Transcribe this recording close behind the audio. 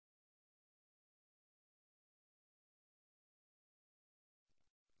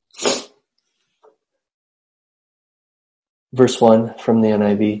Verse 1 from the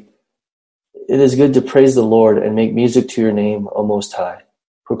NIV. It is good to praise the Lord and make music to your name, O Most High,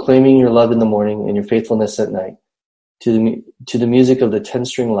 proclaiming your love in the morning and your faithfulness at night, to the music of the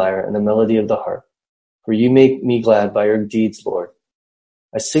 10-string lyre and the melody of the harp. For you make me glad by your deeds, Lord.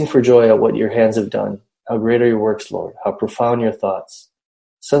 I sing for joy at what your hands have done. How great are your works, Lord, how profound your thoughts.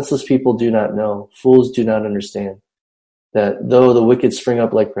 Senseless people do not know, fools do not understand, that though the wicked spring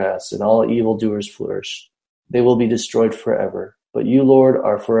up like grass and all evildoers flourish, they will be destroyed forever. But you, Lord,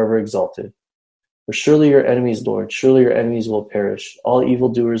 are forever exalted. For surely your enemies, Lord, surely your enemies will perish. All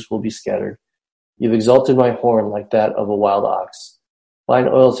evildoers will be scattered. You've exalted my horn like that of a wild ox. Fine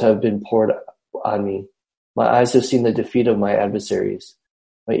oils have been poured on me. My eyes have seen the defeat of my adversaries.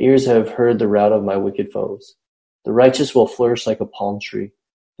 My ears have heard the rout of my wicked foes. The righteous will flourish like a palm tree.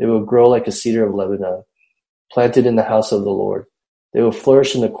 They will grow like a cedar of Lebanon, planted in the house of the Lord. They will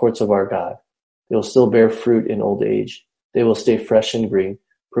flourish in the courts of our God. They will still bear fruit in old age. They will stay fresh and green,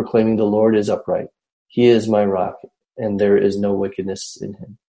 proclaiming the Lord is upright. He is my rock, and there is no wickedness in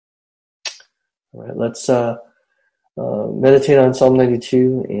him. All right, let's meditate on Psalm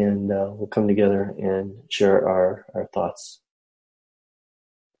 92, and we'll come together and share our thoughts.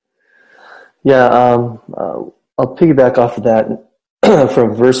 Yeah, I'll piggyback off of that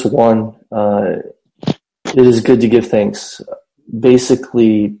from verse 1. It is good to give thanks.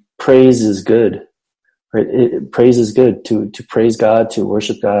 Basically, praise is good. Right? Praise is good. To praise God, to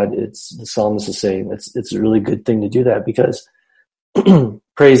worship God. The psalmist is saying it's a really good thing to do that, because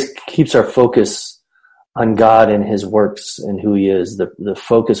praise keeps our focus on God and his works and who he is. The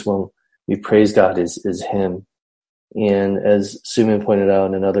focus when we praise God is him. And as Suman pointed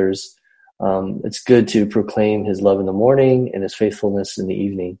out and others, it's good to proclaim his love in the morning and his faithfulness in the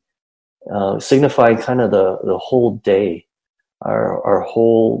evening, signifying kind of the whole day, our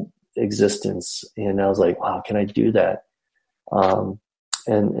whole existence. And I was like, wow, can I do that? And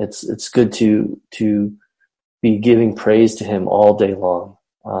it's good to be giving praise to him all day long.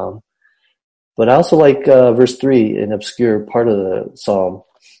 But I also like verse 3, an obscure part of the psalm,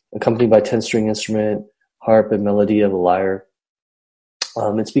 accompanied by 10-string instrument, harp, and melody of a lyre.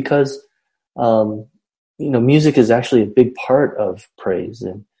 It's because music is actually a big part of praise,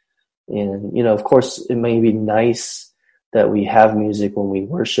 and of course it may be nice that we have music when we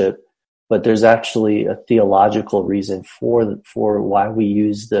worship, but there's actually a theological reason for why we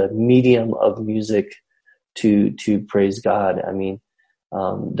use the medium of music to praise God. I mean,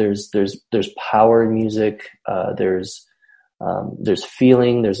 there's power in music. There's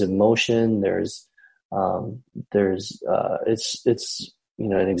feeling. There's emotion. It's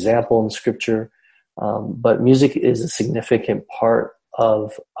an example in Scripture. But music is a significant part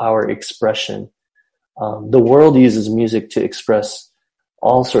of our expression. The world uses music to express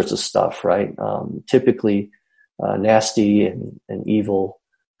all sorts of stuff, right? Typically nasty and evil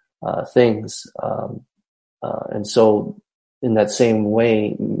things. And so in that same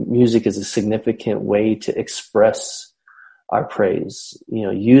way, music is a significant way to express our praise,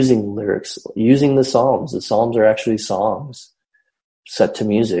 using lyrics, using the Psalms. The Psalms are actually songs set to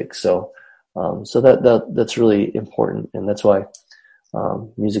music. So that's really important. And that's why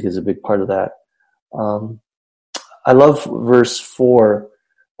music is a big part of that. I love verse 4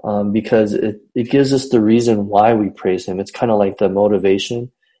 because it gives us the reason why we praise him. It's kind of like the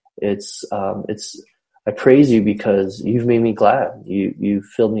motivation. It's I praise you because you've made me glad. You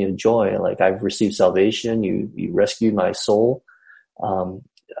filled me with joy. Like I've received salvation. You rescued my soul.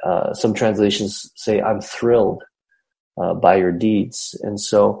 Some translations say I'm thrilled by your deeds. And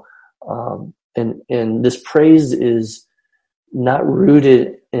so and this praise is not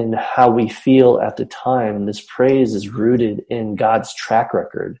rooted in how we feel at the time. This praise is rooted in God's track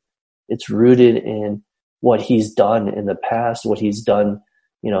record. It's rooted in what he's done in the past, what he's done,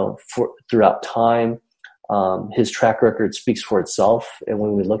 throughout time. His track record speaks for itself. And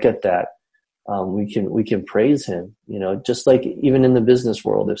when we look at that, we can praise him, just like even in the business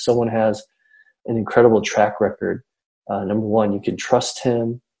world, if someone has an incredible track record, number one, you can trust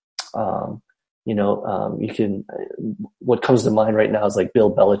him. You can, what comes to mind right now is like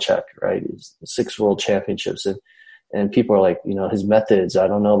Bill Belichick, right? He's 6 world championships and people are like, his methods, I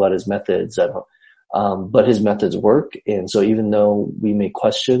don't know about his methods. But his methods work. And so even though we may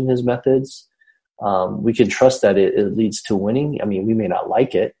question his methods, we can trust that it leads to winning. I mean, we may not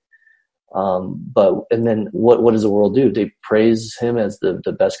like it. And then what does the world do? They praise him as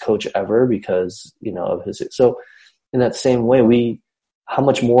the best coach ever because, of his, so in that same way, how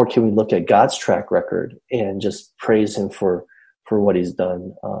much more can we look at God's track record and just praise him for what he's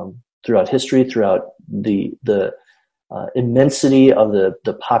done, throughout history, throughout the immensity of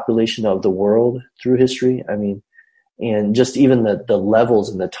the population of the world through history. I mean, And just even the levels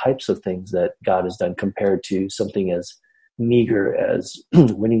and the types of things that God has done compared to something as meager as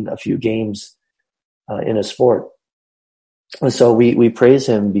winning a few games in a sport. And so we praise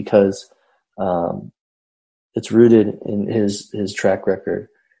him because it's rooted in his track record.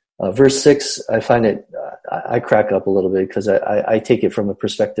 Verse 6, I find it, I crack up a little bit because I take it from a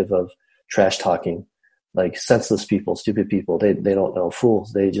perspective of trash talking, like senseless people, stupid people. They don't know,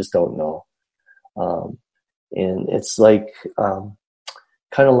 fools. They just don't know. And it's like, kind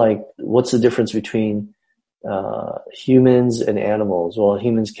of like, what's the difference between humans and animals? Well,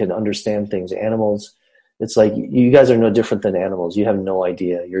 humans can understand things. Animals, it's like, you guys are no different than animals. You have no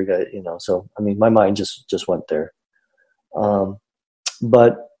idea. You're guys, so, I mean, my mind just went there.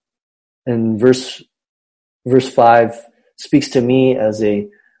 But in verse 5 speaks to me as a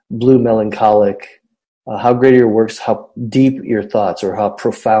blue melancholic, how great are your works, how deep your thoughts, or how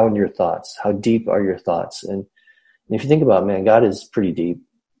profound your thoughts, how deep are your thoughts. And if you think about it, man, God is pretty deep,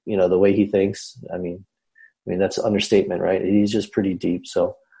 the way he thinks. I mean, that's an understatement, right? He's just pretty deep.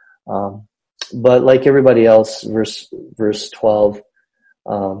 So, but like everybody else, verse 12,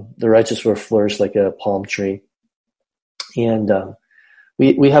 the righteous will flourish like a palm tree. And,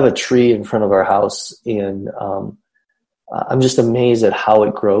 we have a tree in front of our house, and, I'm just amazed at how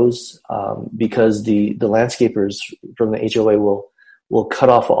it grows, because the landscapers from the HOA will cut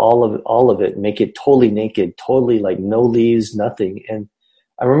off all of it, make it totally naked, totally like no leaves, nothing. And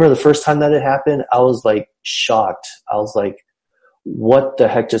I remember the first time that it happened, I was like shocked. I was like, what the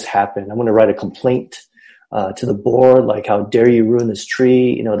heck just happened? I'm going to write a complaint to the board, like, how dare you ruin this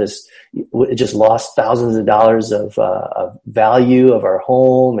tree? It just lost thousands of dollars of value of our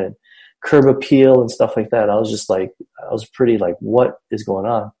home and curb appeal and stuff like that. I was pretty like, what is going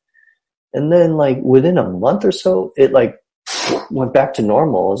on? And then like within a month or so, it like went back to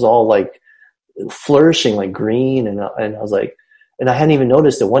normal. It was all like flourishing, like green. And I was like, and I hadn't even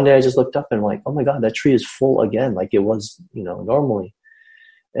noticed it. One day I just looked up and I'm like, oh my God, that tree is full again. Like it was, normally.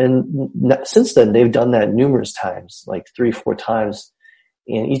 And since then they've done that numerous times, like 3-4 times.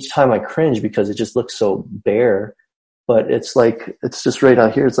 And each time I cringe because it just looks so bare. But it's like, it's just right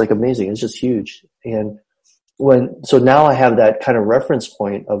out here. It's like amazing. It's just huge. And so now I have that kind of reference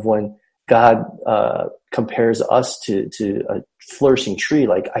point of when God compares us to a flourishing tree.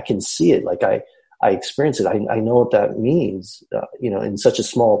 Like I can see it. Like I experience it. I know what that means, in such a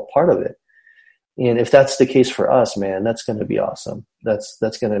small part of it. And if that's the case for us, man, that's going to be awesome. That's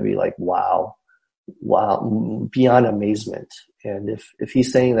going to be like, wow, beyond amazement. And if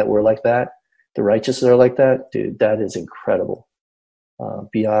he's saying that we're like that, the righteous are like that, dude, that is incredible.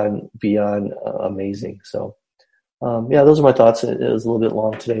 Beyond amazing. So, those are my thoughts. It was a little bit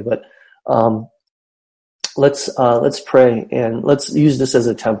long today, but, let's pray and let's use this as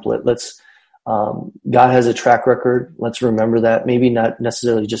a template. God has a track record. Let's remember that. Maybe not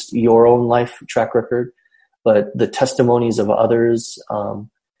necessarily just your own life track record, but the testimonies of others. And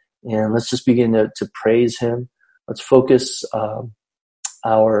let's just begin to praise him. Let's focus,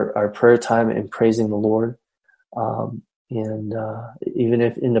 our prayer time in praising the Lord. And even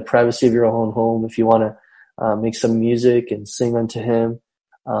if in the privacy of your own home, if you want to make some music and sing unto him,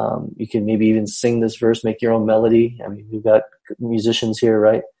 you can maybe even sing this verse, make your own melody. I mean, we've got musicians here,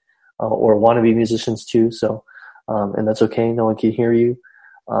 right? Or wannabe musicians too. So, and that's okay. No one can hear you.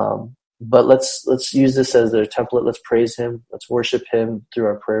 But let's use this as their template. Let's praise him. Let's worship him through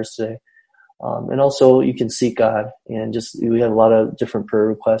our prayers today. And also you can seek God, and we have a lot of different prayer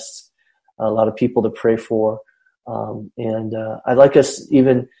requests, a lot of people to pray for. And I'd like us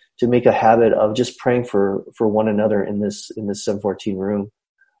even to make a habit of just praying for one another in this 714 room.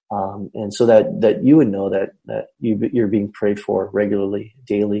 And so that you would know that you're being prayed for regularly,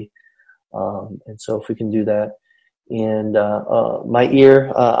 daily. And so if we can do that, and my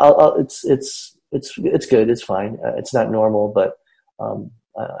ear, it's good, it's fine. It's not normal, but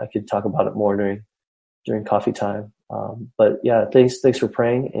I could talk about it more during coffee time. But yeah, thanks for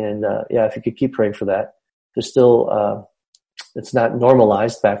praying, and if you could keep praying for that. There's still it's not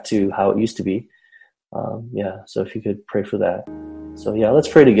normalized back to how it used to be. So if you could pray for that. So yeah, let's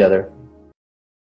pray together.